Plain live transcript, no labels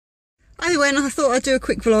Anyway, and I thought I'd do a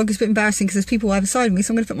quick vlog. It's a bit embarrassing because there's people either side of me,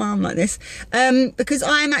 so I'm going to put my arm like this. Because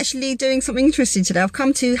I am actually doing something interesting today. I've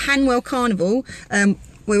come to Hanwell Carnival.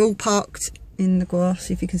 We're all parked in the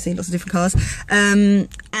grass, if you can see lots of different cars. And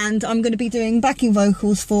I'm going to be doing backing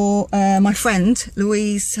vocals for my friend,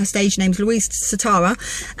 Louise. Her stage name's Louise Setara.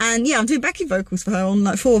 And yeah, I'm doing backing vocals for her on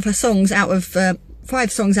like 4 of her songs out of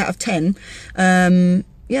 5 songs out of 10.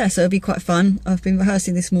 Yeah, so it'll be quite fun. I've been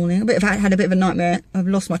rehearsing this morning. Had a bit of a nightmare. I've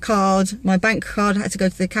lost my card, my bank card. I had to go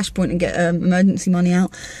to the cash point and get emergency money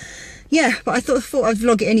out. Yeah, but I thought I'd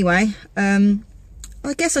vlog it anyway.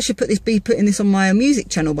 I guess I should be putting this on my music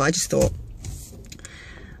channel, but I just thought,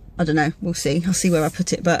 I don't know, we'll see. I'll see where I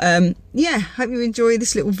put it. But yeah, hope you enjoy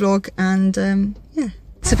this little vlog. And yeah,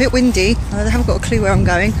 it's a bit windy. I haven't got a clue where I'm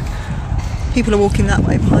going. People are walking that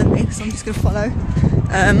way behind me, so I'm just going to follow.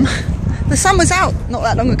 The sun was out not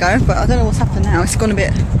that long ago, but I don't know what's happened now. It's gone a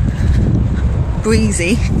bit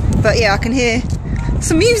breezy. But yeah, I can hear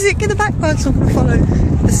some music in the background, so I'm going to follow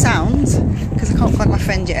the sounds because I can't find my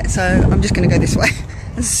friend yet. So I'm just going to go this way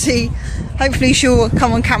and see. Hopefully she'll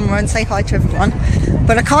come on camera and say hi to everyone.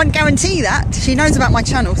 But I can't guarantee that. She knows about my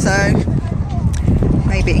channel, so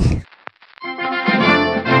maybe.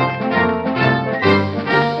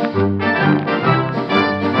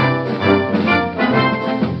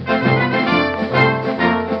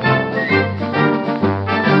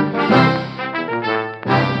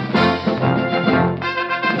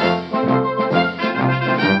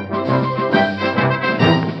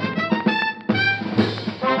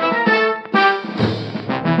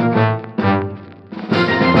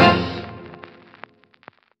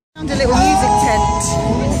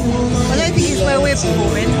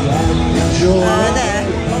 Performing. There.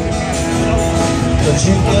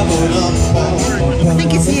 I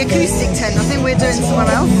think it's the acoustic tent. I think we're doing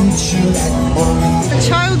somewhere else. A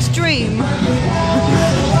child's dream.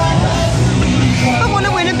 I want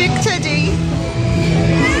to win a big teddy.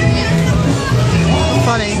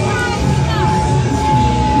 Funny.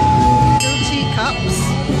 Little teacups.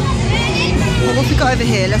 What have we got over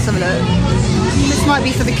here? Let's have a look. This might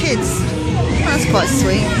be for the kids. Oh, that's quite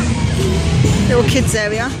sweet. Little kids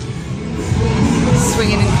area,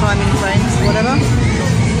 swinging and climbing frames, whatever.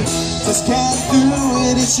 Just can't do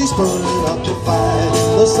it if she's burning up to fight.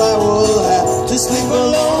 Plus I will have to sleep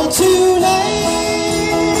alone tonight.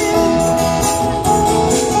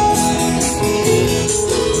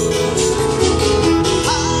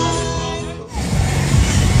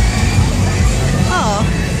 Oh,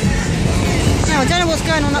 now I don't know what's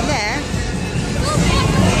going on up there.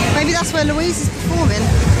 Maybe that's where Louise is performing.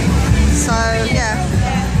 So yeah,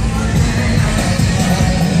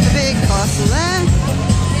 the big castle there.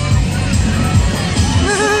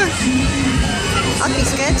 I'd be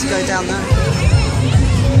scared to go down there.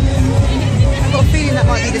 I've got a feeling that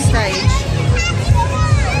might be the stage.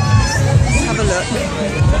 Let's have a look.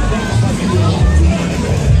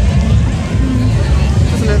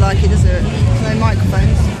 Doesn't look like it, does it? No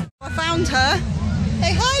microphones. I found her.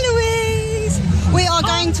 Hey, hi Louise! We are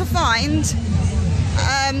going to find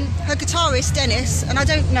her guitarist Denis, and I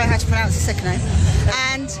don't know how to pronounce his second name,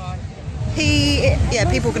 and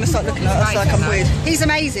people are going to start looking at us like I'm weird. He's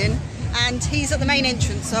amazing, and he's at the main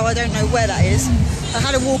entrance, so I don't know where that is. I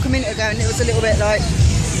had a walk a minute ago and it was a little bit like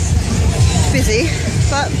busy,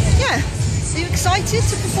 but yeah. Are you excited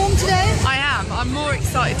to perform today? I am. I'm more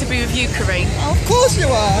excited to be with you, Corinne. Oh, of course you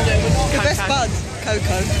are. Your best bud,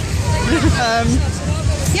 Coco.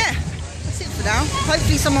 Yeah. Now.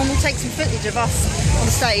 Hopefully someone will take some footage of us on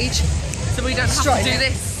the stage. So we don't have to do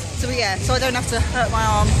this? So yeah, so I don't have to hurt my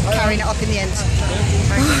arm carrying it up in the end.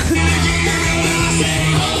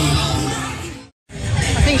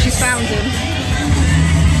 I think she's found him.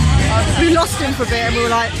 We lost him for a bit and we were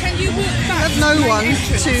like, can you walk back? There's no one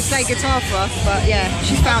to play guitar for us, but yeah,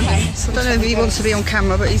 she's found him. So I don't know if he wants to be on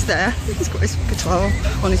camera, but he's there. He's got his guitar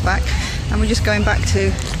on his back. And we're just going back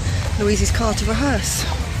to Louise's car to rehearse.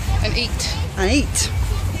 And eat. And eat.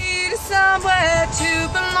 Need somewhere to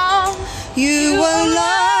belong. You were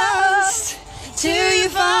lost till you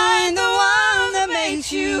find the one that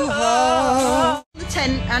makes you whole. The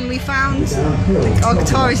tent, and we found our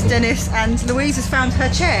guitarist Denis, and Louise has found her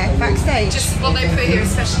chair backstage. Just what they put here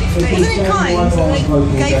especially for me. Isn't it kind?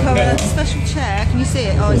 They gave her a special chair. Can you see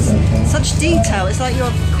it? Oh, it's such detail. It's like you're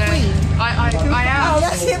a queen. I am. Oh,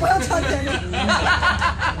 that's it. Well done, Denis.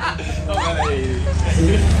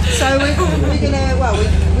 So we're gonna. Well,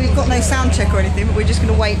 we've got no sound check or anything, but we're just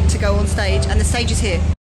gonna wait to go on stage, and the stage is here.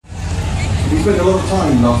 We spent a lot of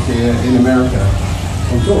time last year in America.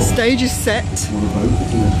 The stage is set.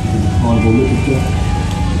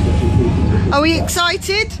 Are we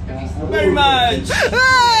excited? Very much!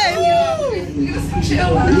 Hey! We're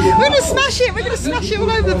gonna smash it. We're gonna smash it all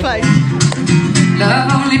over the place.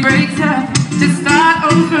 Love only breaks up to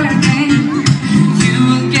start over again. You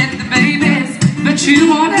will get the babies, but you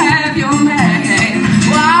won't have your man.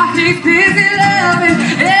 While he's busy loving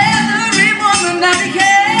every woman that he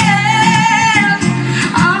can.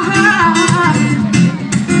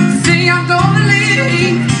 See, I'm gonna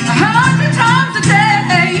leave 100 times a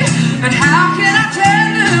day, but how can I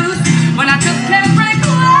turn loose when I just can't break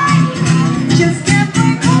away? Just can't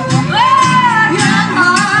break away.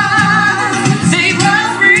 They were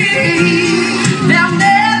free. They'll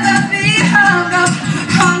never be hung up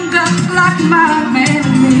like my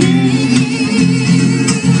memory.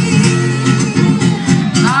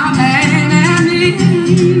 My man and me.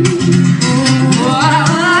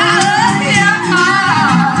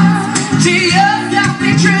 To yourself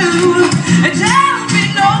be true. Don't be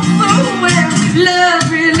no fool when love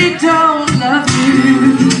really don't love you.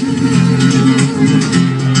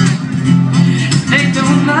 They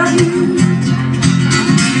don't love you.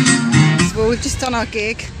 Well, we've just done our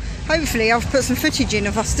gig. Hopefully I've put some footage in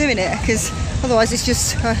of us doing it, because otherwise it's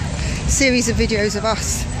just a series of videos of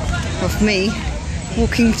us, of me,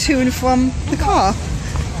 walking to and from the car.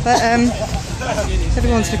 But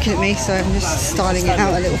everyone's looking at me, so I'm just styling it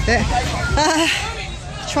out a little bit.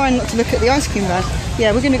 Trying not to look at the ice cream van.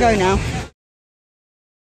 Yeah, we're going to go now.